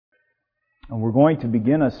And we're going to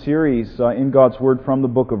begin a series in God's Word from the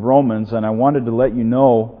book of Romans, and I wanted to let you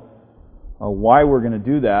know why we're going to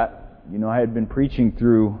do that. You know, I had been preaching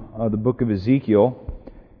through the book of Ezekiel,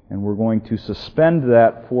 and we're going to suspend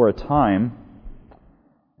that for a time,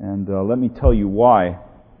 and let me tell you why.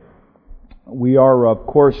 We are, of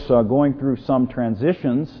course, going through some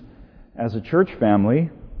transitions as a church family.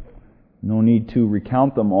 No need to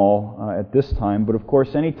recount them all at this time, but of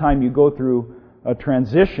course, anytime you go through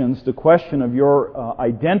transitions, the question of your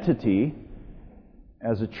identity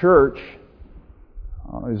as a church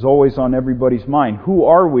is always on everybody's mind. Who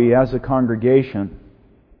are we as a congregation?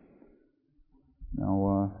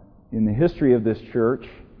 Now, in the history of this church,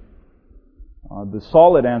 the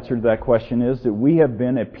solid answer to that question is that we have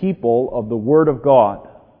been a people of the Word of God.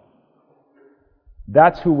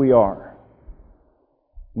 That's who we are.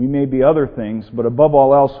 We may be other things, but above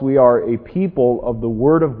all else, we are a people of the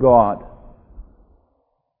Word of God.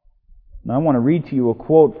 Now I want to read to you a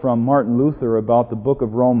quote from Martin Luther about the book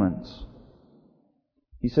of Romans.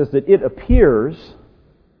 He says that it appears,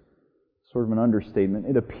 sort of an understatement,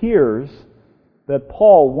 it appears that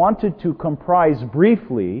Paul wanted to comprise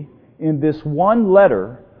briefly in this one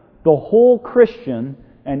letter the whole Christian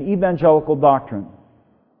and evangelical doctrine.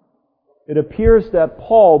 It appears that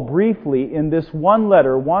Paul briefly in this one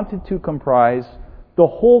letter wanted to comprise the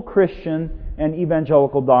whole Christian and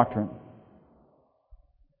evangelical doctrine.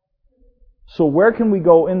 So where can we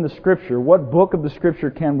go in the Scripture? What book of the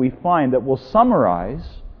Scripture can we find that will summarize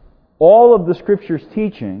all of the Scripture's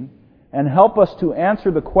teaching and help us to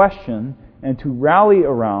answer the question and to rally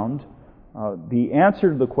around the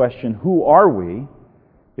answer to the question, who are we?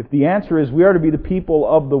 If the answer is we are to be the people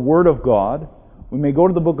of the Word of God, we may go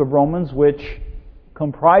to the book of Romans, which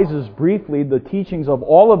comprises briefly the teachings of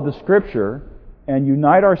all of the Scripture, and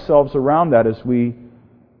unite ourselves around that as we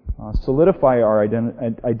solidify our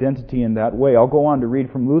identity in that way. I'll go on to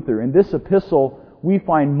read from Luther. In this epistle, we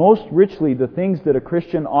find most richly the things that a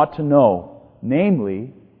Christian ought to know,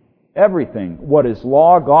 namely, everything. What is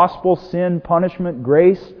law, gospel, sin, punishment,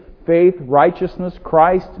 grace, faith, righteousness,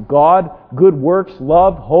 Christ, God, good works,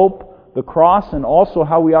 love, hope, the cross, and also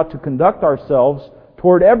how we ought to conduct ourselves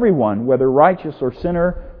toward everyone, whether righteous or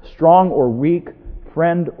sinner, strong or weak,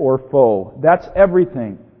 friend or foe. That's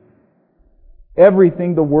everything.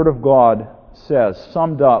 Everything the Word of God says,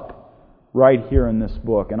 summed up right here in this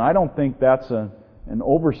book. And I don't think that's an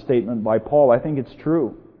overstatement by Paul. I think it's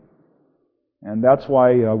true. And that's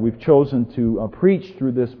why we've chosen to preach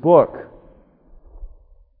through this book.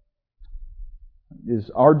 It is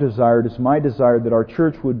our desire, it is my desire that our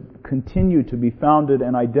church would continue to be founded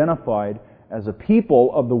and identified as a people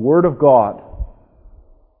of the Word of God.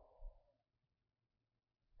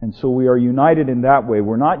 And so we are united in that way.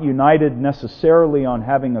 We're not united necessarily on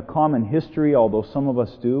having a common history, although some of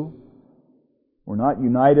us do. We're not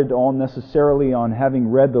united all necessarily on having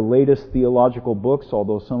read the latest theological books,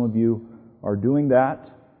 although some of you are doing that.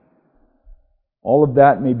 All of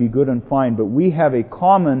that may be good and fine, but we have a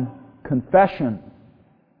common confession.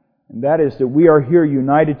 And that is that we are here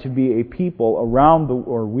united to be a people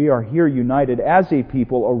we are here united as a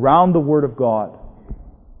people around the Word of God.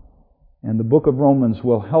 And the book of Romans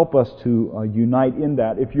will help us to unite in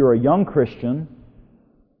that. If you're a young Christian,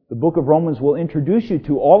 the book of Romans will introduce you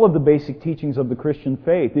to all of the basic teachings of the Christian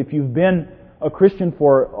faith. If you've been a Christian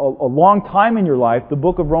for a long time in your life, the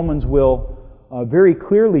book of Romans will very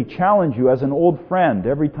clearly challenge you as an old friend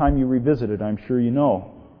every time you revisit it. I'm sure you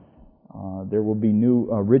know. There will be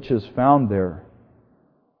new riches found there.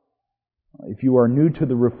 If you are new to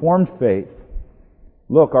the Reformed faith,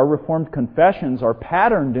 look, our Reformed confessions are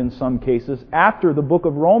patterned in some cases after the book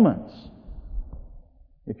of Romans.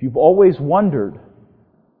 If you've always wondered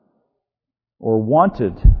or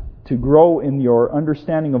wanted to grow in your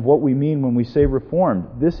understanding of what we mean when we say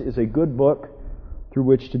Reformed, this is a good book through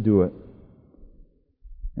which to do it.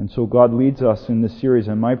 And so God leads us in this series,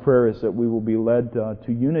 and my prayer is that we will be led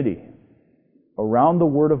to unity around the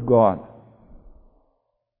Word of God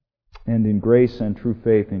and in grace and true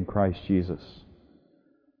faith in Christ Jesus.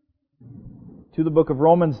 To the book of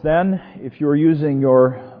Romans then, if you're using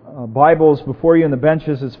your Bibles before you in the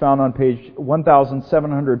benches, it's found on page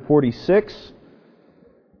 1746.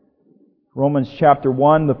 Romans chapter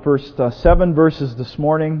 1, the first 7 verses this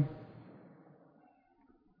morning.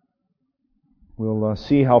 We'll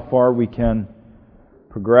see how far we can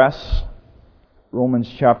progress. Romans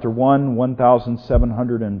chapter 1,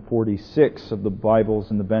 1746 of the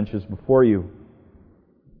Bibles in the benches before you.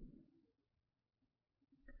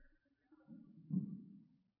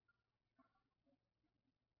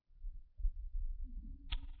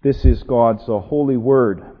 This is God's holy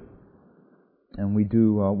word. and we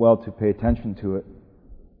do well to pay attention to it.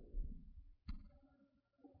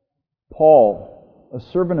 Paul, a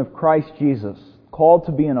servant of Christ Jesus, called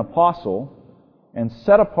to be an apostle and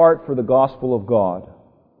set apart for the gospel of God,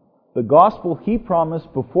 the gospel He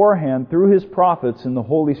promised beforehand through His prophets in the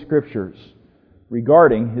Holy Scriptures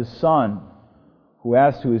regarding His Son, who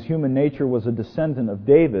as to His human nature was a descendant of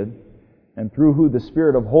David, and through who the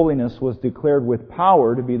Spirit of holiness was declared with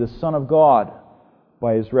power to be the Son of God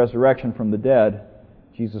by His resurrection from the dead,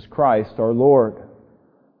 Jesus Christ our Lord.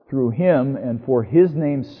 Through Him and for His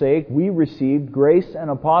name's sake we received grace and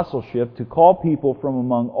apostleship to call people from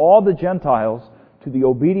among all the Gentiles to the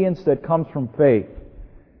obedience that comes from faith.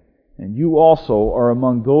 And you also are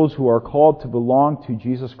among those who are called to belong to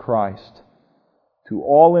Jesus Christ. To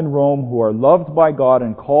all in Rome who are loved by God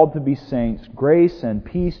and called to be saints, grace and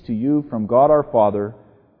peace to you from God our Father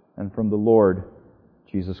and from the Lord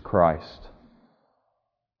Jesus Christ.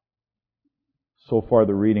 So far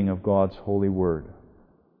the reading of God's holy word.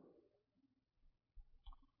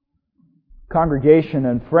 Congregation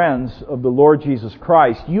and friends of the Lord Jesus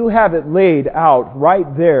Christ, you have it laid out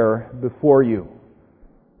right there before you.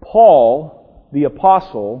 Paul, the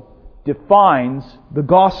apostle, defines the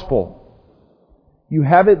gospel. You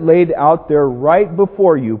have it laid out there right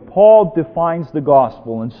before you. Paul defines the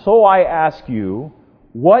gospel. And so I ask you,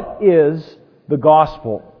 what is the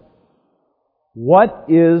gospel? What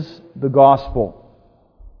is the gospel?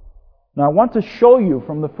 Now I want to show you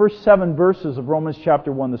from the first 7 verses of Romans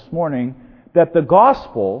chapter 1 this morning that the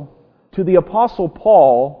gospel to the Apostle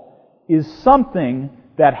Paul is something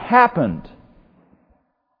that happened.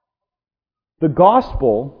 The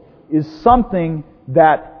gospel is something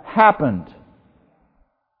that happened.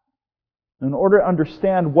 In order to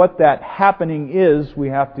understand what that happening is, we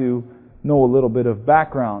have to know a little bit of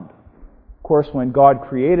background. Of course, when God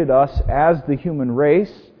created us as the human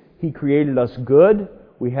race, He created us good.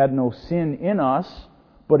 We had no sin in us.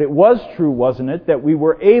 But it was true, wasn't it, that we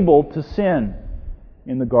were able to sin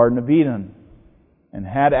in the Garden of Eden. And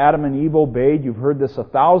had Adam and Eve obeyed, you've heard this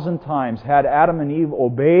 1,000 times, had Adam and Eve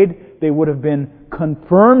obeyed, they would have been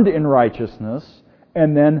confirmed in righteousness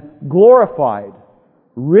and then glorified.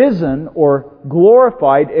 Risen or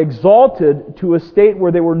glorified, exalted to a state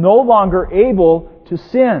where they were no longer able to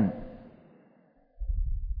sin.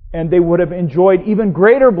 And they would have enjoyed even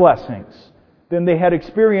greater blessings than they had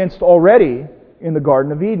experienced already in the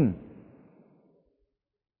Garden of Eden.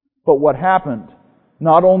 But what happened?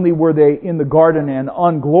 Not only were they in the garden and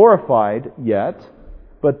unglorified yet,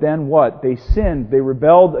 but then what? They sinned. They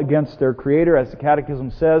rebelled against their Creator. As the Catechism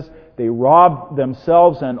says, they robbed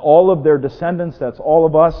themselves and all of their descendants, that's all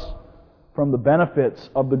of us, from the benefits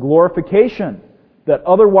of the glorification that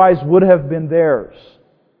otherwise would have been theirs.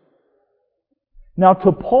 Now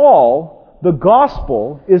to Paul, the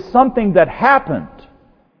gospel is something that happened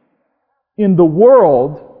in the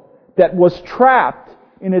world that was trapped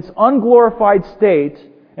in its unglorified state,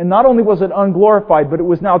 and not only was it unglorified, but it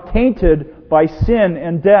was now tainted by sin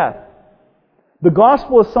and death. The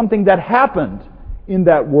gospel is something that happened in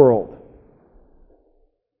that world.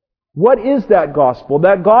 What is that gospel?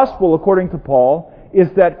 That gospel, according to Paul,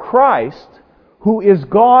 is that Christ, who is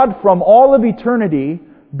God from all of eternity,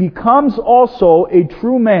 becomes also a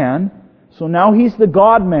true man. So now He's the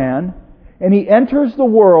God-man, and He enters the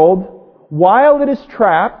world while it is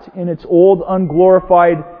trapped in its old,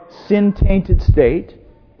 unglorified, sin-tainted state.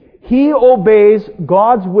 He obeys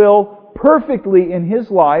God's will perfectly in His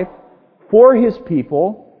life for His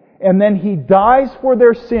people, and then He dies for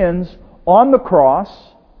their sins on the cross,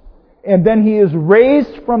 and then He is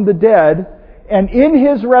raised from the dead, and in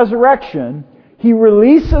His resurrection, He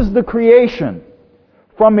releases the creation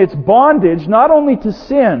from its bondage, not only to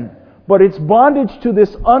sin, but its bondage to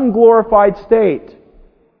this unglorified state.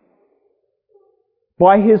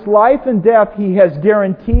 By His life and death, He has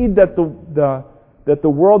guaranteed that the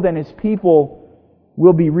world and His people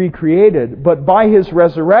will be recreated. But by His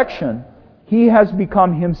resurrection, He has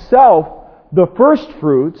become Himself the first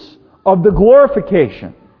fruits of the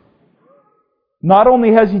glorification. Not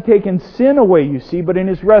only has He taken sin away, you see, but in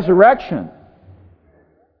His resurrection,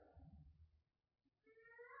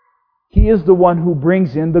 He is the one who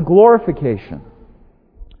brings in the glorification.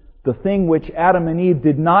 The thing which Adam and Eve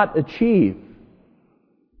did not achieve.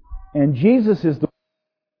 And Jesus is the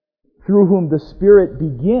one through whom the Spirit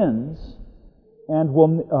begins and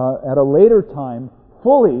will, at a later time,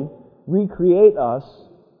 fully recreate us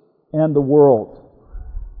and the world.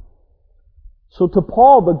 So to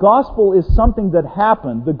Paul, the gospel is something that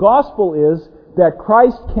happened. The gospel is that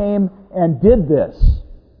Christ came and did this.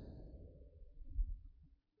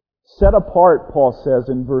 set apart, Paul says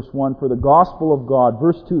in verse 1, for the gospel of God.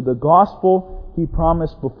 Verse 2, the gospel He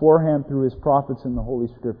promised beforehand through His prophets in the Holy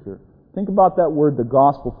Scripture. Think about that word, the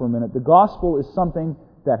gospel, for a minute. The gospel is something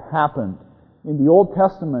that happened. In the Old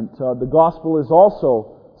Testament, the gospel is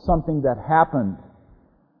also something that happened.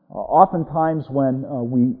 Oftentimes when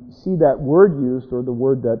we see that word used, or the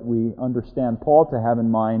word that we understand Paul to have in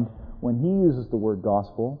mind when he uses the word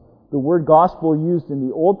gospel, the word gospel used in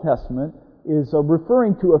the Old Testament is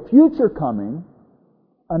referring to a future coming,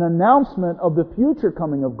 an announcement of the future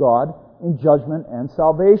coming of God in judgment and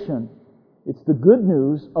salvation. It's the good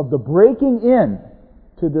news of the breaking in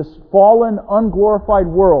to this fallen, unglorified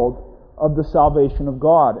world of the salvation of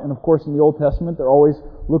God. And of course in the Old Testament they're always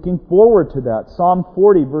looking forward to that. Psalm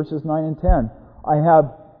 40 verses 9 and 10. I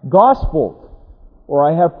have gospeled, or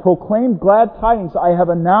I have proclaimed glad tidings. I have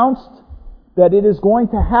announced that it is going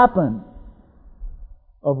to happen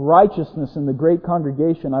of righteousness in the great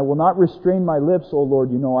congregation. I will not restrain my lips, O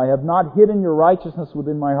Lord. You know, I have not hidden your righteousness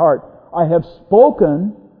within my heart. I have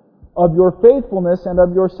spoken of your faithfulness and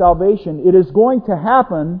of your salvation. It is going to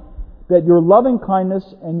happen that your loving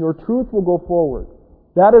kindness and your truth will go forward.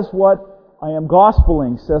 That is what I am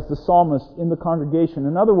gospeling, says the psalmist in the congregation.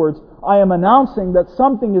 In other words, I am announcing that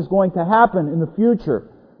something is going to happen in the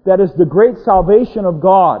future. That is the great salvation of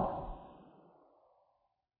God.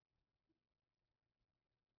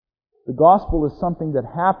 The gospel is something that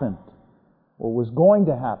happened, or was going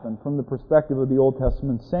to happen, from the perspective of the Old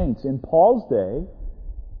Testament saints. In Paul's day,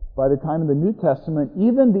 by the time of the New Testament,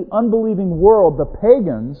 even the unbelieving world, the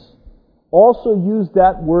pagans, also used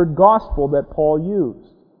that word gospel that Paul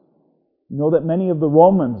used. You know that many of the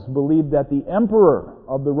Romans believed that the emperor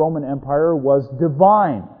of the Roman Empire was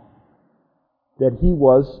divine, that he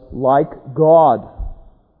was like God.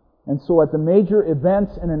 And so at the major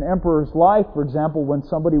events in an emperor's life, for example, when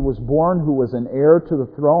somebody was born who was an heir to the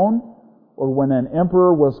throne, or when an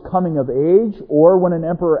emperor was coming of age, or when an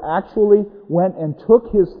emperor actually went and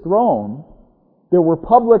took his throne, there were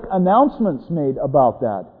public announcements made about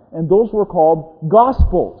that. And those were called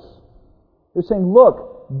gospels. They're saying,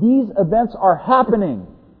 look, these events are happening.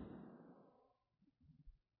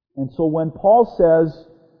 And so when Paul says,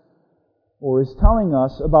 or is telling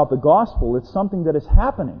us about the gospel, it's something that is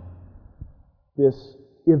happening. This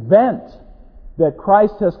event that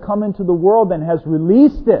Christ has come into the world and has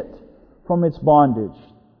released it from its bondage.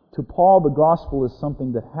 To Paul, the gospel is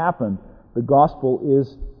something that happened. The gospel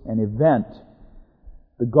is an event.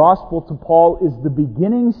 The gospel to Paul is the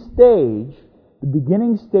beginning stage,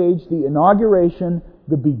 the inauguration,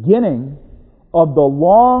 the beginning of the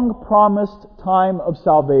long-promised time of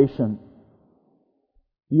salvation.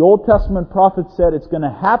 The Old Testament prophet said it's going to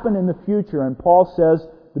happen in the future, and Paul says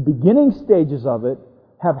the beginning stages of it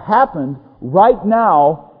have happened right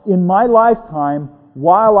now in my lifetime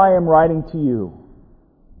while I am writing to you.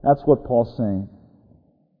 That's what Paul's saying.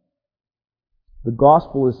 The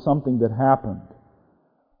gospel is something that happened.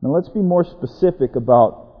 Now let's be more specific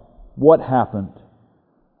about what happened.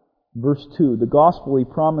 Verse 2, the gospel He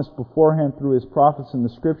promised beforehand through His prophets in the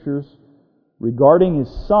Scriptures regarding His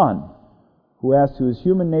Son, who as to His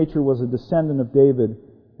human nature was a descendant of David,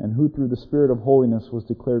 and who through the Spirit of holiness was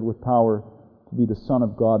declared with power to be the Son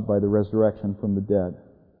of God by the resurrection from the dead.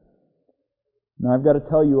 Now I've got to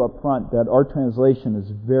tell you up front that our translation is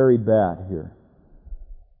very bad here.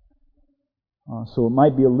 So it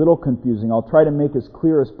might be a little confusing. I'll try to make as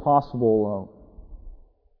clear as possible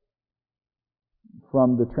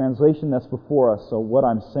from the translation that's before us, so what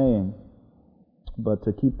I'm saying. But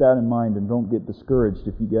to keep that in mind and don't get discouraged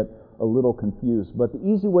if you get a little confused. But the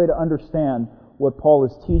easy way to understand what Paul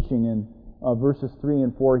is teaching in verses 3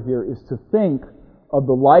 and 4 here is to think of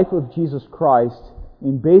the life of Jesus Christ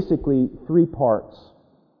in basically three parts.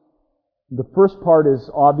 The first part is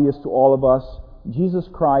obvious to all of us. Jesus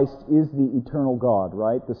Christ is the eternal God,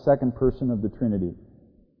 right? The second person of the Trinity.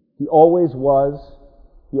 He always was,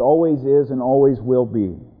 He always is, and always will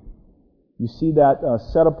be. You see that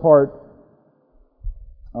set apart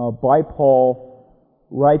by Paul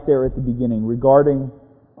right there at the beginning regarding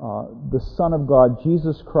the Son of God,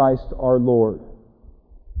 Jesus Christ our Lord.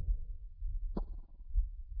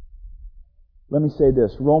 Let me say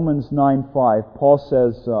this. Romans 9:5, Paul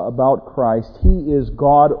says about Christ, He is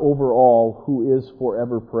God over all, who is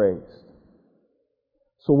forever praised.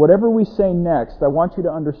 So whatever we say next, I want you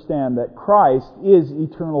to understand that Christ is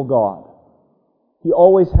eternal God. He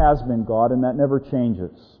always has been God, and that never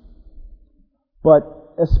changes.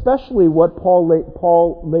 But especially what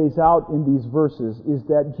Paul lays out in these verses is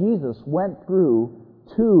that Jesus went through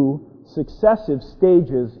two successive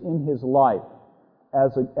stages in His life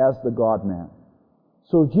as the God-man.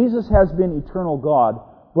 So Jesus has been eternal God,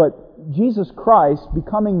 But Jesus Christ,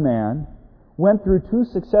 becoming man, went through two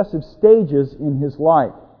successive stages in His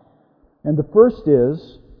life. And the first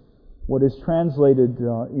is what is translated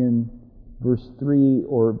in verse 3,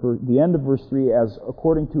 or the end of verse 3, as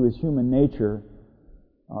according to His human nature.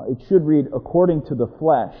 It should read, according to the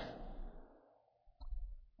flesh.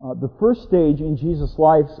 The first stage in Jesus'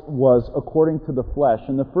 life was according to the flesh.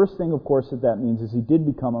 And the first thing, of course, that means is He did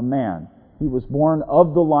become a man. He was born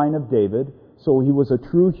of the line of David, so He was a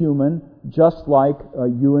true human, just like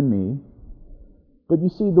you and me. But you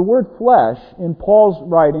see, the word flesh in Paul's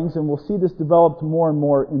writings, and we'll see this developed more and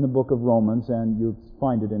more in the book of Romans, and you'll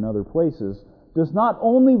find it in other places, does not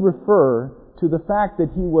only refer to the fact that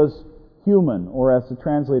He was human, or as the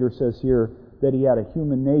translator says here, that He had a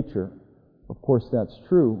human nature. Of course, that's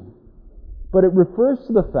true. But it refers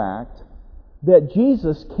to the fact that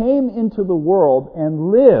Jesus came into the world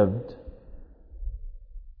and lived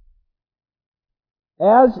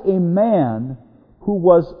as a man who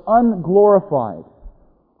was unglorified,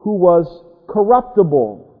 who was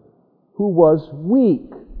corruptible, who was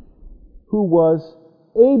weak, who was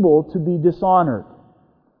able to be dishonored.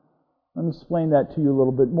 Let me explain that to you a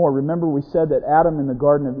little bit more. Remember, we said that Adam in the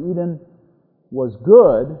Garden of Eden was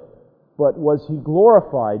good, but was he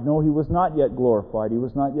glorified? No, he was not yet glorified. He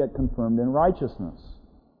was not yet confirmed in righteousness.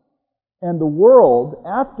 And the world,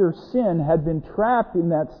 after sin, had been trapped in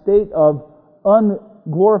that state of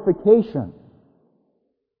unglorification.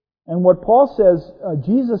 And what Paul says,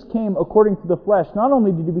 Jesus came according to the flesh. Not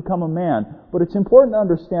only did He become a man, but it's important to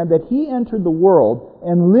understand that He entered the world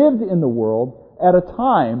and lived in the world at a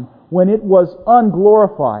time when it was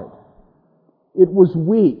unglorified. It was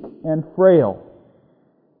weak and frail.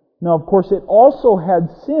 Now, of course, it also had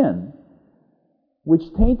sin,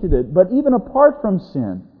 which tainted it. But even apart from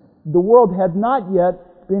sin, the world had not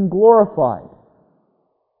yet been glorified.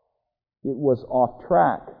 It was off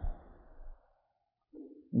track.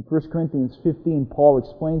 In 1 Corinthians 15, Paul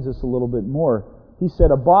explains this a little bit more. He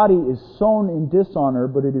said, "A body is sown in dishonor,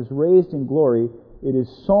 but it is raised in glory. It is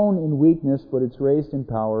sown in weakness, but it's raised in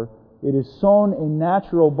power. It is sown a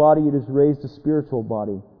natural body, it is raised a spiritual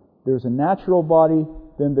body." There's a natural body,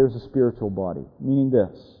 then there's a spiritual body. Meaning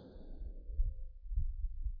this,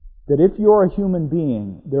 that if you're a human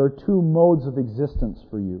being, there are two modes of existence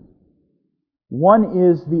for you. One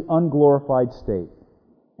is the unglorified state.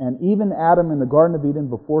 And even Adam in the Garden of Eden,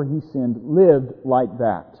 before he sinned, lived like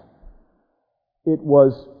that. It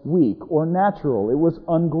was weak or natural. It was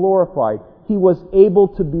unglorified. He was able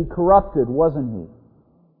to be corrupted, wasn't he?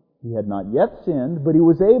 He had not yet sinned, but he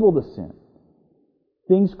was able to sin.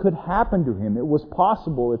 Things could happen to him. It was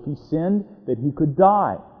possible, if he sinned, that he could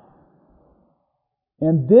die.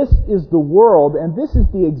 And this is the world, and this is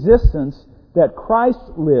the existence that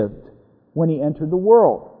Christ lived when He entered the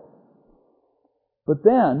world. But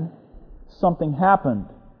then, something happened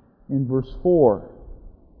in verse 4.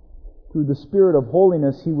 Through the Spirit of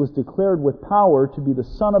holiness, He was declared with power to be the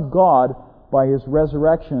Son of God by His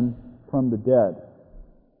resurrection from the dead.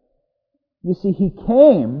 You see, He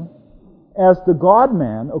came as the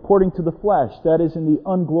God-man according to the flesh, that is, in the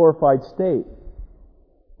unglorified state.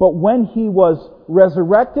 But when He was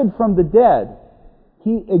resurrected from the dead,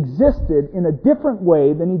 He existed in a different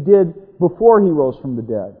way than He did before He rose from the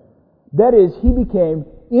dead. That is, He became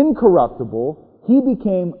incorruptible, He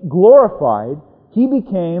became glorified, He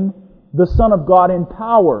became the Son of God in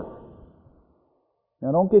power.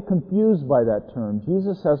 Now don't get confused by that term.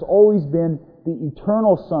 Jesus has always been the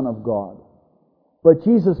eternal Son of God. But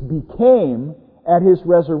Jesus became, at His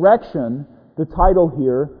resurrection, the title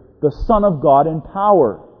here, the Son of God in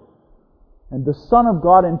power. And the Son of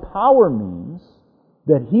God in power means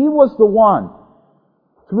that He was the one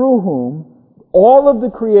through whom all of the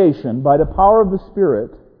creation, by the power of the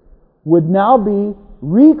Spirit, would now be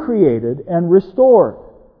recreated and restored.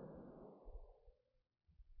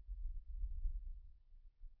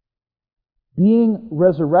 Being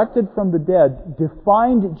resurrected from the dead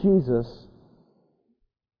defined Jesus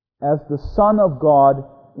as the Son of God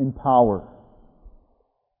in power.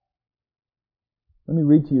 Let me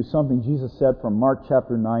read to you something Jesus said from Mark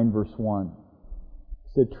chapter 9, verse 1. He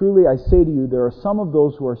said, "Truly I say to you, there are some of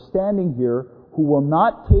those who are standing here who will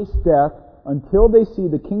not taste death until they see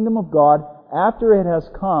the kingdom of God after it has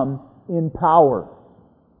come in power."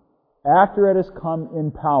 After it has come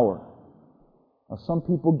in power. Now, some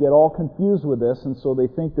people get all confused with this, and so they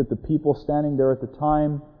think that the people standing there at the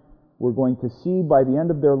time were going to see by the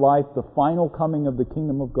end of their life the final coming of the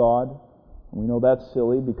kingdom of God. And we know that's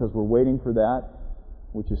silly because we're waiting for that,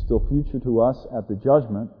 which is still future to us at the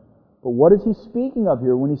judgment. But what is He speaking of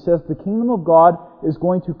here when He says the kingdom of God is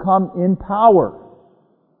going to come in power?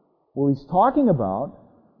 Well, He's talking about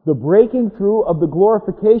The breaking through of the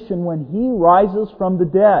glorification when He rises from the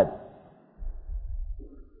dead.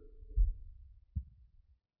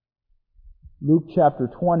 Luke chapter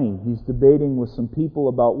 20, He's debating with some people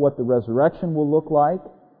about what the resurrection will look like.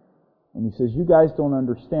 And He says, you guys don't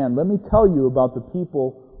understand. Let me tell you about the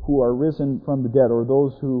people who are risen from the dead, or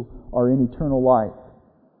those who are in eternal life.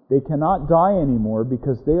 They cannot die anymore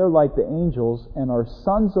because they are like the angels and are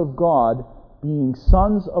sons of God, being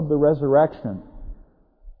sons of the resurrection.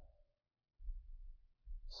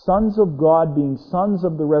 Sons of God being sons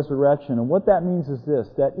of the resurrection. And what that means is this,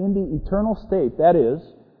 that in the eternal state, that is,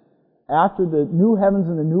 after the new heavens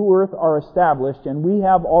and the new earth are established and we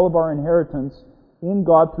have all of our inheritance in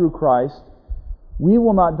God through Christ, we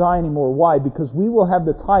will not die anymore. Why? Because we will have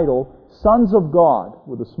the title sons of God,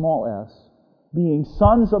 with a small s, being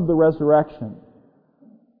sons of the resurrection.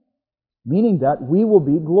 Meaning that we will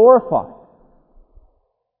be glorified.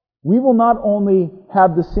 We will not only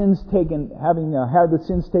have the sins taken, had the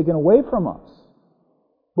sins taken away from us,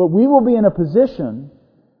 but we will be in a position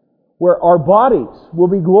where our bodies will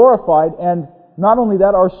be glorified, and not only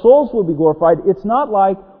that, our souls will be glorified. It's not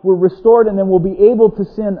like we're restored and then we'll be able to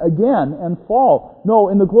sin again and fall. No,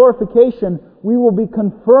 in the glorification, we will be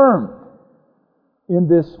confirmed in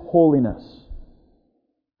this holiness.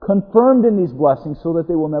 Confirmed in these blessings so that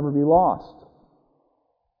they will never be lost.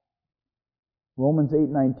 Romans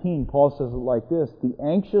 8:19, Paul says it like this, the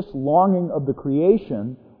anxious longing of the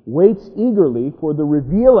creation waits eagerly for the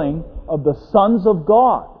revealing of the sons of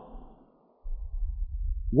God.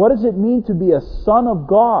 What does it mean to be a son of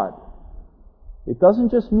God? It doesn't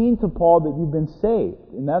just mean to Paul that you've been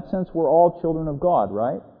saved. In that sense, we're all children of God,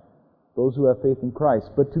 right? Those who have faith in Christ.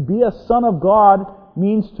 But to be a son of God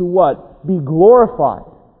means to what? Be glorified.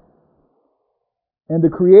 And the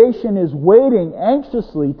creation is waiting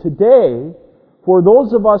anxiously today for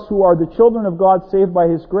those of us who are the children of God saved by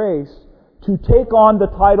His grace to take on the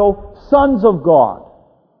title sons of God.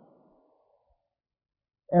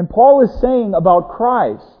 And Paul is saying about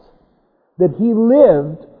Christ that He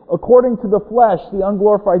lived according to the flesh, the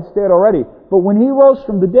unglorified state already. But when He rose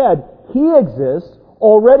from the dead, He exists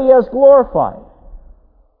already as glorified.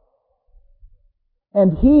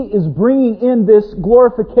 And He is bringing in this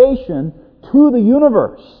glorification to the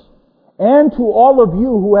universe and to all of you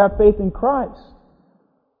who have faith in Christ.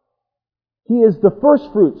 He is the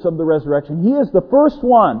first fruits of the resurrection. He is the first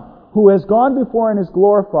one who has gone before and is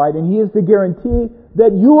glorified, and He is the guarantee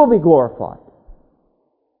that you will be glorified.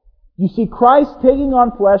 You see, Christ taking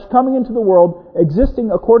on flesh, coming into the world,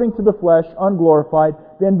 existing according to the flesh, unglorified,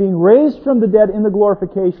 then being raised from the dead in the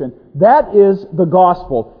glorification. That is the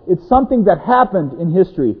gospel. It's something that happened in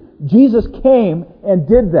history. Jesus came and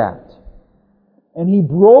did that. And He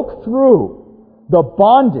broke through the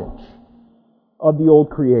bondage of the old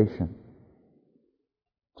creation.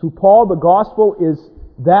 To Paul, the gospel is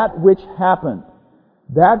that which happened,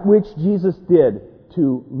 that which Jesus did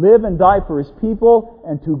to live and die for His people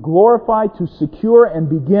and to glorify, to secure and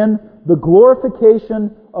begin the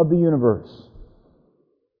glorification of the universe.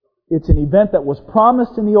 It's an event that was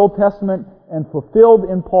promised in the Old Testament and fulfilled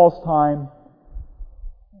in Paul's time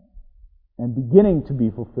and beginning to be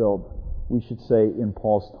fulfilled, we should say, in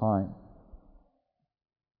Paul's time.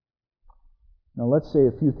 Now let's say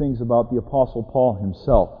a few things about the Apostle Paul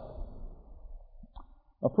himself.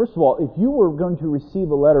 First of all, if you were going to receive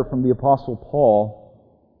a letter from the Apostle Paul,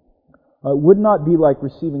 it would not be like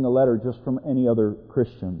receiving a letter just from any other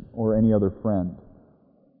Christian or any other friend.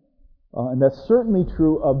 And that's certainly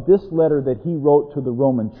true of this letter that he wrote to the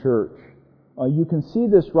Roman church. You can see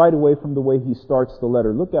this right away from the way he starts the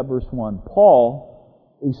letter. Look at verse 1. Paul,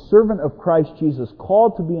 a servant of Christ Jesus,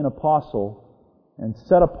 called to be an apostle and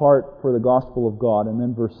set apart for the gospel of God. And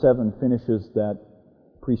then verse 7 finishes that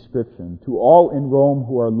prescription. To all in Rome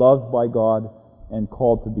who are loved by God and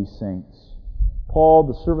called to be saints. Paul,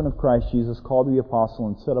 the servant of Christ Jesus, called to be apostle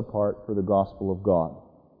and set apart for the gospel of God.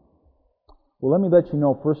 Well, let me let you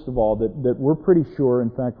know, first of all, that we're pretty sure,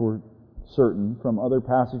 in fact we're certain from other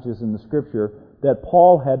passages in the Scripture, that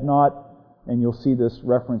Paul had not, and you'll see this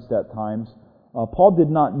referenced at times, Paul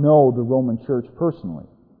did not know the Roman church personally.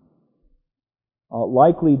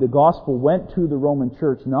 Likely the gospel went to the Roman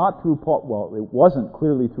church not through Paul, well, it wasn't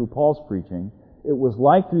clearly through Paul's preaching. It was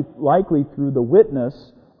likely through the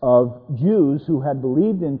witness of Jews who had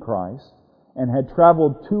believed in Christ and had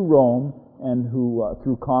traveled to Rome and who,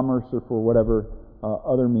 through commerce or for whatever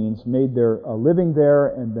other means, made their living there,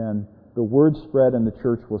 and then the word spread and the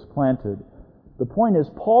church was planted. The point is,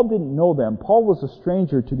 Paul didn't know them. Paul was a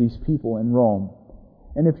stranger to these people in Rome.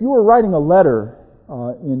 And if you were writing a letter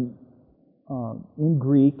in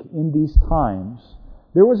Greek in these times,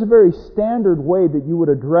 There was a very standard way that you would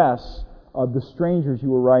address the strangers you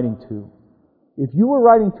were writing to. If you were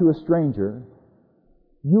writing to a stranger,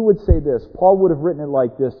 you would say this. Paul would have written it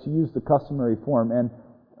like this to use the customary form. And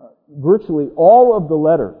virtually all of the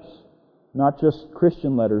letters, not just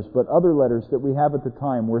Christian letters, but other letters that we have at the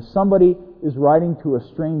time, where somebody is writing to a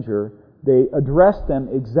stranger, they address them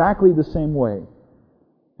exactly the same way.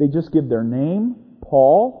 They just give their name,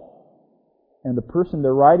 Paul, and the person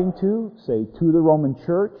they're writing to, say, to the Roman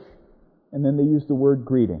church, and then they use the word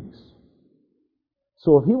greetings.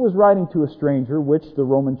 So if he was writing to a stranger, which the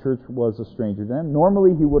Roman church was a stranger to them,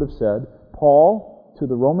 normally he would have said, Paul, to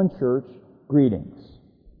the Roman church, greetings.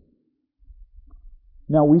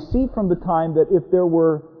 Now we see from the time that if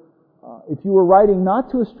you were writing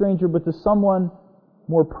not to a stranger but to someone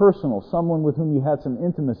more personal, someone with whom you had some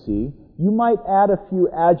intimacy, you might add a few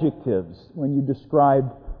adjectives when you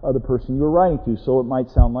described the person you were writing to. So it might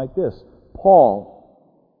sound like this: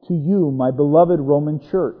 Paul, to you, my beloved Roman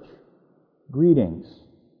church, greetings.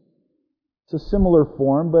 It's a similar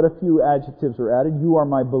form, but a few adjectives are added. You are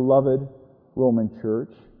my beloved Roman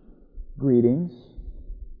church, greetings.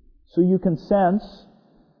 So you can sense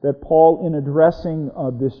that Paul, in addressing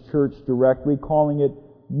this church directly, calling it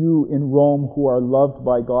you in Rome who are loved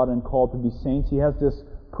by God and called to be saints, he has this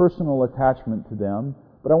personal attachment to them.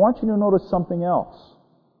 But I want you to notice something else.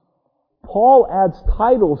 Paul adds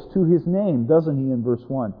titles to his name, doesn't he, in verse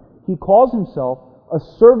 1? He calls himself a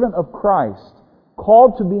servant of Christ,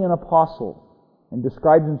 called to be an apostle, and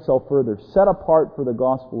describes himself further, set apart for the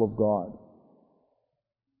gospel of God.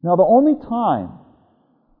 Now, the only time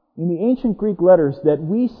in the ancient Greek letters that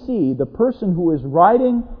we see the person who is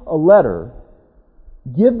writing a letter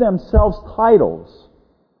give themselves titles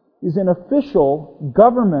is in official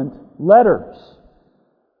government letters.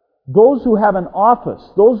 Those who have an office,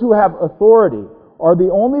 those who have authority, are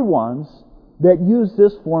the only ones that use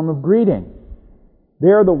this form of greeting.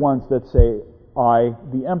 They're the ones that say, I,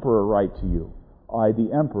 the emperor, write to you. I,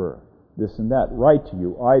 the emperor, this and that, write to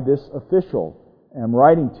you. I, this official, am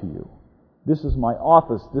writing to you. This is my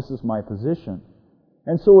office. This is my position.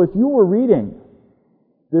 And so if you were reading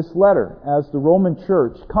this letter as the Roman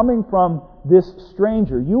church coming from this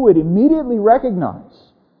stranger, you would immediately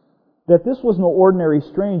recognize that this was no ordinary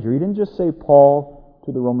stranger. He didn't just say, Paul,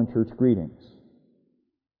 to the Roman church, greetings.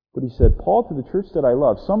 But he said, Paul, to the church that I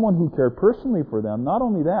love, someone who cared personally for them. Not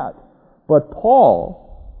only that, but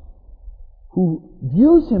Paul, who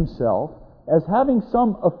views himself as having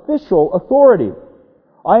some official authority.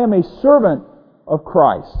 I am a servant of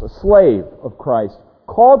Christ, a slave of Christ,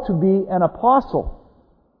 called to be an apostle.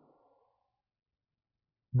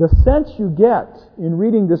 The sense you get in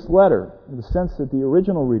reading this letter, the sense that the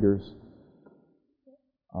original readers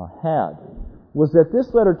had, was that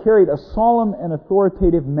this letter carried a solemn and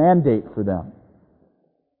authoritative mandate for them.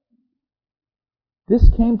 This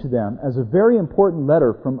came to them as a very important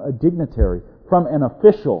letter from a dignitary, from an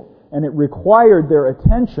official, and it required their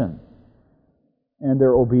attention and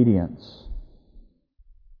their obedience.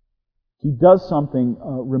 He does something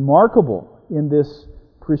remarkable in this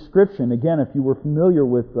prescription. Again, if you were familiar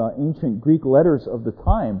with ancient Greek letters of the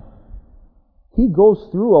time, he goes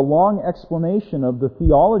through a long explanation of the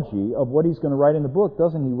theology of what he's going to write in the book,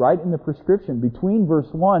 doesn't he? Right in the prescription, between verse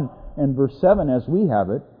 1 and verse 7 as we have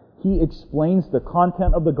it, he explains the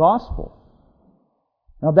content of the gospel.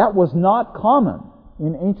 Now that was not common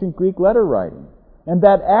in ancient Greek letter writing. And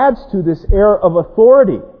that adds to this air of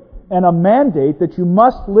authority and a mandate that you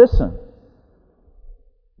must listen.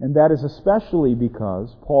 And that is especially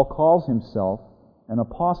because Paul calls himself an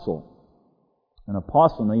apostle. An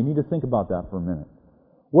apostle. Now you need to think about that for a minute.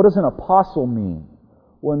 What does an apostle mean?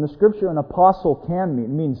 Well, in the Scripture, an apostle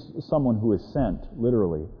means someone who is sent,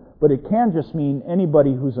 literally. But it can just mean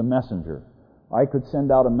anybody who's a messenger. I could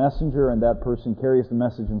send out a messenger and that person carries the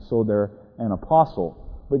message, and so they're an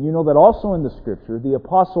apostle. But you know that also in the Scripture,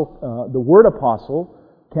 the word apostle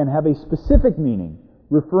can have a specific meaning,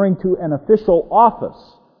 referring to an official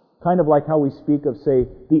office. Kind of like how we speak of, say,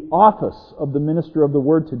 the office of the minister of the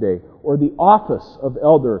word today, or the office of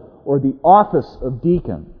elder, or the office of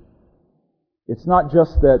deacon. It's not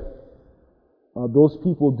just that those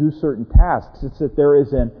people do certain tasks. It's that there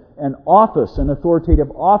is an office, an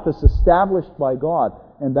authoritative office established by God.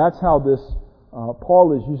 And that's how this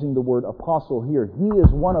Paul is using the word apostle here. He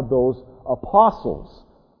is one of those apostles.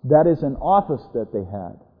 That is an office that they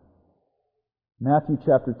had. Matthew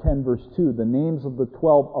chapter 10 verse 2, the names of the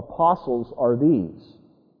 12 apostles are these.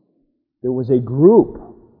 There was a group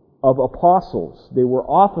of apostles. They were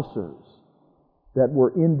officers that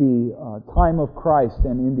were in the time of Christ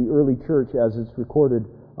and in the early church as it's recorded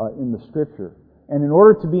in the Scripture. And in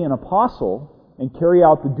order to be an apostle, and carry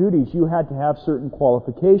out the duties, you had to have certain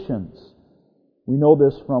qualifications. We know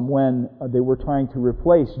this from when they were trying to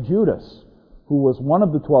replace Judas, who was one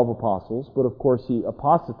of the 12 apostles, but of course he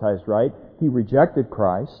apostatized, right? He rejected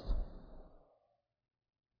Christ.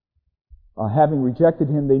 Having rejected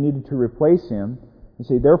him, they needed to replace him. And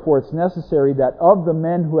say, therefore, it's necessary that of the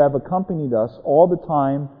men who have accompanied us all the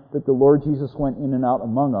time that the Lord Jesus went in and out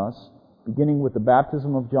among us, beginning with the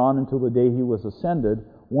baptism of John until the day he was ascended,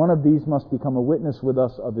 one of these must become a witness with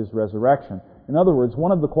us of his resurrection. In other words,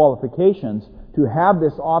 one of the qualifications to have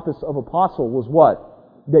this office of apostle was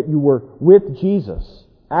what? That you were with Jesus,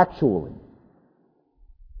 actually.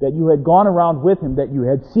 That you had gone around with him, that you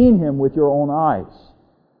had seen him with your own eyes,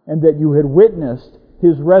 and that you had witnessed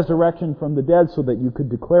his resurrection from the dead so that you could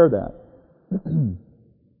declare that.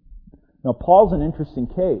 Now, Paul's an interesting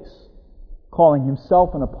case, calling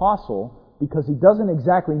himself an apostle, because he doesn't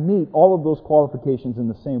exactly meet all of those qualifications in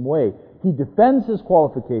the same way. He defends his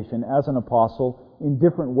qualification as an apostle in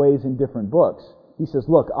different ways in different books. He says,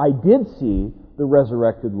 look, I did see the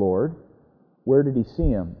resurrected Lord. Where did he see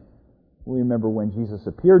him? We remember when Jesus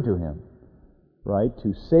appeared to him, right,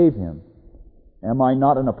 to save him. Am I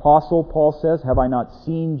not an apostle, Paul says? Have I not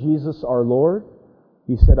seen Jesus our Lord?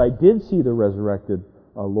 He said, I did see the resurrected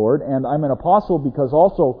Lord, and I'm an apostle because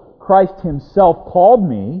also Christ himself called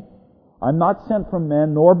me. I'm not sent from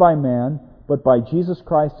men nor by man, but by Jesus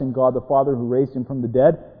Christ and God the Father who raised him from the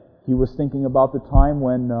dead. He was thinking about the time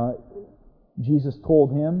when Jesus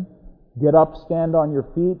told him, get up, stand on your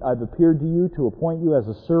feet. I've appeared to you to appoint you as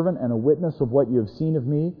a servant and a witness of what you have seen of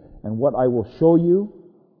me and what I will show you.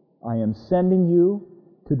 I am sending you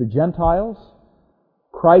to the Gentiles.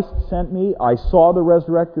 Christ sent me. I saw the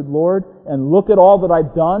resurrected Lord. And look at all that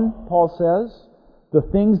I've done, Paul says. The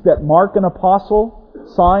things that mark an apostle,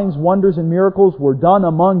 signs, wonders, and miracles were done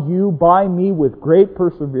among you by me with great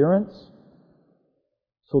perseverance.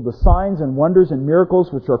 So the signs and wonders and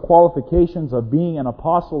miracles, which are qualifications of being an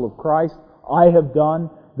apostle of Christ, I have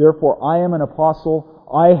done. Therefore, I am an apostle.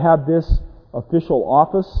 I have this official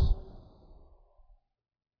office.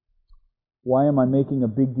 Why am I making a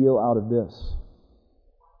big deal out of this?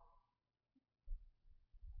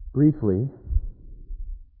 Briefly,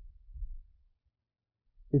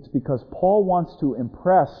 it's because Paul wants to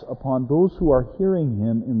impress upon those who are hearing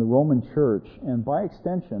him in the Roman church, and by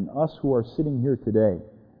extension, us who are sitting here today,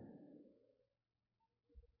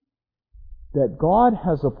 that God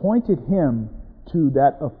has appointed him to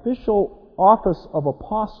that official office of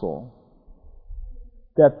apostle,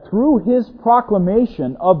 that through his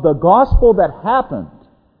proclamation of the gospel that happened,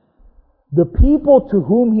 the people to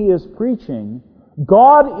whom he is preaching,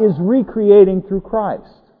 God is recreating through Christ.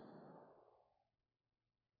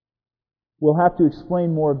 We'll have to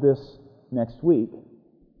explain more of this next week.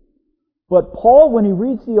 But Paul, when he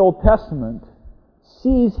reads the Old Testament,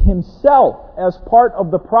 sees himself as part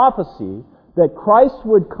of the prophecy that Christ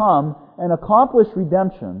would come and accomplish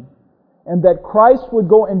redemption, and that Christ would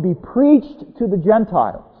go and be preached to the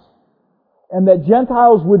Gentiles, and that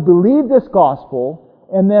Gentiles would believe this gospel,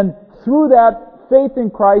 and then through that faith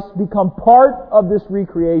in Christ become part of this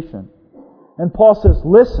recreation. And Paul says,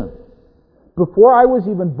 listen, before I was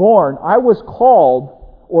even born, I was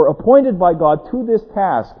called or appointed by God to this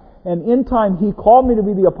task, and in time He called me to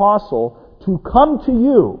be the apostle to come to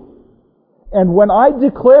you. And when I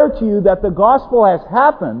declare to you that the gospel has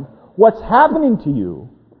happened, what's happening to you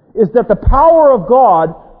is that the power of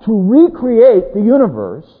God to recreate the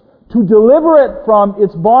universe, to deliver it from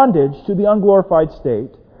its bondage to the unglorified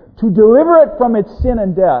state, to deliver it from its sin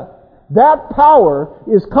and death, that power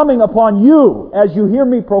is coming upon you as you hear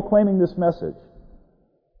me proclaiming this message.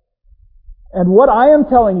 And what I am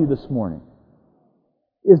telling you this morning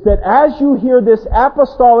is that as you hear this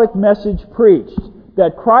apostolic message preached,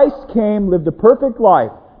 that Christ came, lived a perfect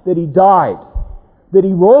life, that He died, that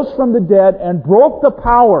He rose from the dead and broke the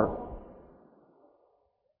power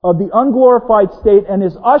of the unglorified state and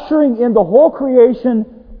is ushering in the whole creation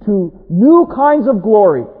to new kinds of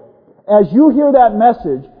glory. As you hear that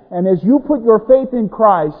message and as you put your faith in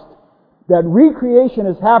Christ, that recreation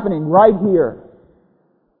is happening right here.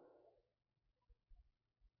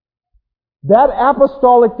 That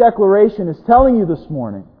apostolic declaration is telling you this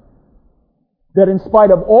morning that in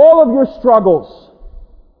spite of all of your struggles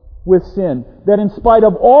with sin, that in spite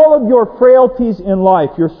of all of your frailties in life,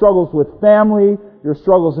 your struggles with family, your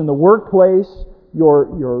struggles in the workplace,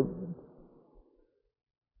 your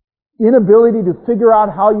inability to figure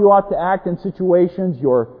out how you ought to act in situations,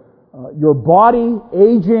 your body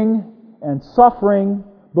aging and suffering,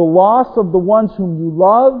 the loss of the ones whom you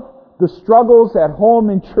love, the struggles at home,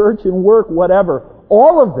 in church, in work, whatever,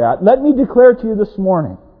 all of that, let me declare to you this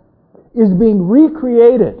morning, is being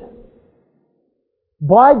recreated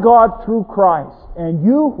by God through Christ. And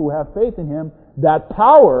you who have faith in Him, that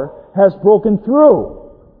power has broken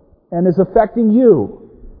through and is affecting you.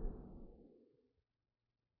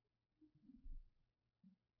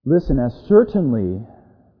 Listen, as certainly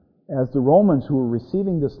as the Romans who were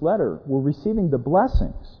receiving this letter were receiving the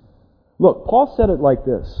blessings. Look, Paul said it like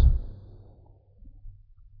this.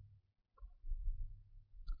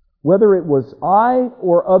 Whether it was I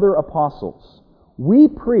or other apostles, we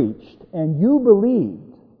preached and you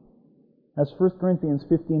believed. That's 1 Corinthians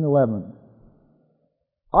 15:11.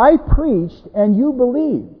 I preached and you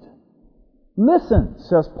believed. Listen,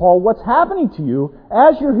 says Paul, what's happening to you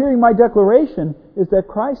as you're hearing my declaration is that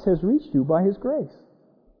Christ has reached you by His grace.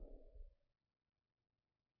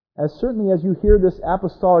 As certainly as you hear this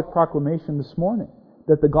apostolic proclamation this morning,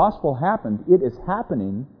 that the gospel happened, it is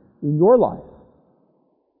happening in your life.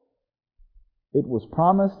 It was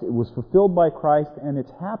promised, it was fulfilled by Christ, and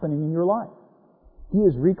it's happening in your life. He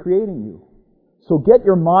is recreating you. So get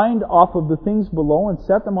your mind off of the things below and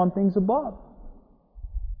set them on things above.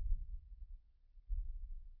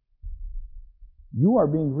 You are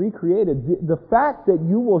being recreated. The fact that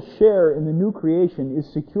you will share in the new creation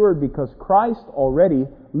is secured because Christ already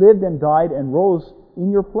lived and died and rose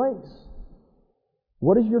in your place.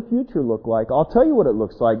 What does your future look like? I'll tell you what it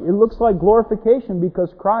looks like. It looks like glorification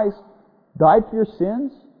because Christ died for your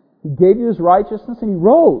sins, He gave you His righteousness, and He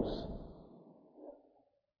rose.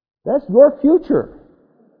 That's your future.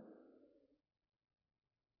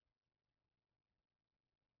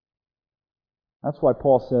 That's why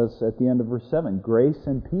Paul says at the end of verse 7, grace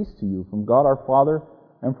and peace to you from God our Father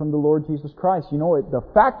and from the Lord Jesus Christ. You know, the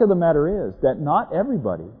fact of the matter is that not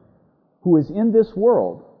everybody who is in this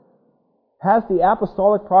world has the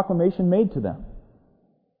apostolic proclamation made to them.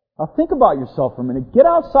 Now think about yourself for a minute. Get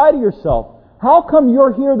outside of yourself. How come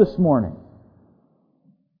you're here this morning?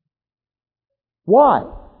 Why?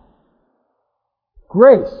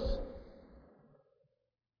 Grace.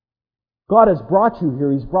 God has brought you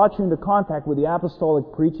here. He's brought you into contact with the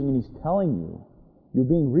apostolic preaching, and He's telling you you're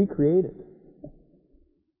being recreated.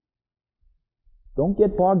 Don't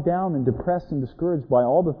get bogged down and depressed and discouraged by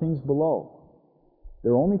all the things below.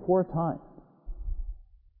 They're only for a time.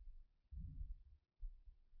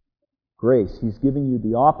 Grace. He's giving you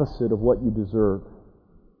the opposite of what you deserve.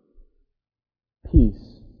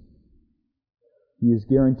 Peace. He has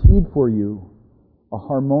guaranteed for you a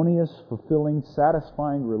harmonious, fulfilling,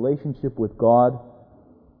 satisfying relationship with God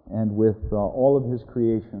and with all of His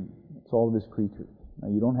creation. It's all of His creatures. Now,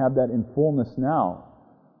 you don't have that in fullness now,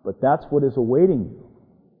 but that's what is awaiting you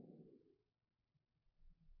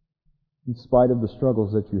in spite of the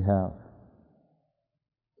struggles that you have.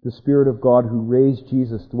 The Spirit of God who raised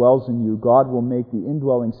Jesus dwells in you. God will make the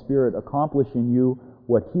indwelling Spirit accomplish in you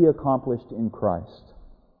what He accomplished in Christ.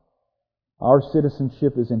 Our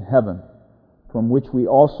citizenship is in heaven, from which we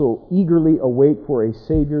also eagerly await for a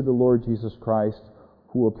Savior, the Lord Jesus Christ,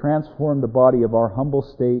 who will transform the body of our humble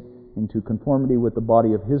state into conformity with the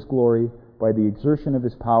body of His glory by the exertion of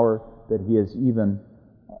His power that He has even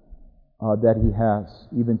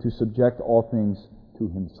to subject all things to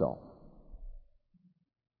Himself.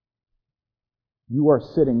 You are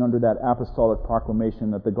sitting under that apostolic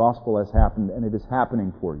proclamation that the gospel has happened, and it is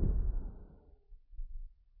happening for you.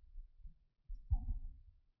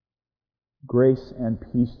 Grace and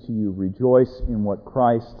peace to you. Rejoice in what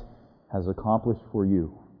Christ has accomplished for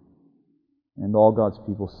you. And all God's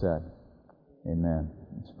people said, Amen.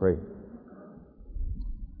 Let's pray.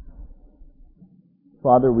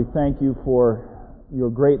 Father, we thank You for Your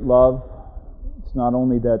great love. It's not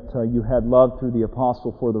only that You had love through the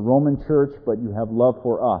apostle for the Roman church, but You have love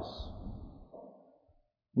for us.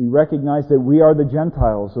 We recognize that we are the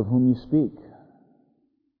Gentiles of whom You speak.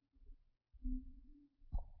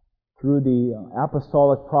 Through the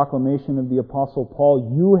apostolic proclamation of the Apostle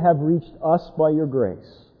Paul, You have reached us by Your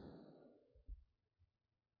grace.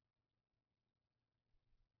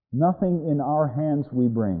 Nothing in our hands we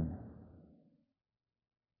bring,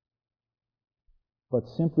 but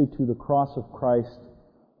simply to the cross of Christ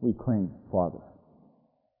we cling, Father.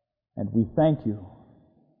 And we thank You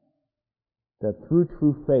that through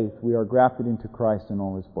true faith we are grafted into Christ and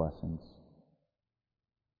all His blessings.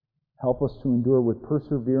 Help us to endure with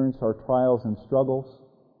perseverance our trials and struggles.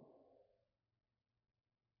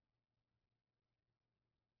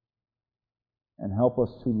 And help us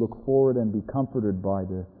to look forward and be comforted by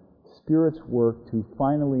the Spirit's work to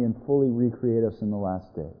finally and fully recreate us in the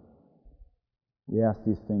last day. We ask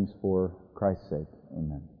these things for Christ's sake.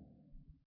 Amen.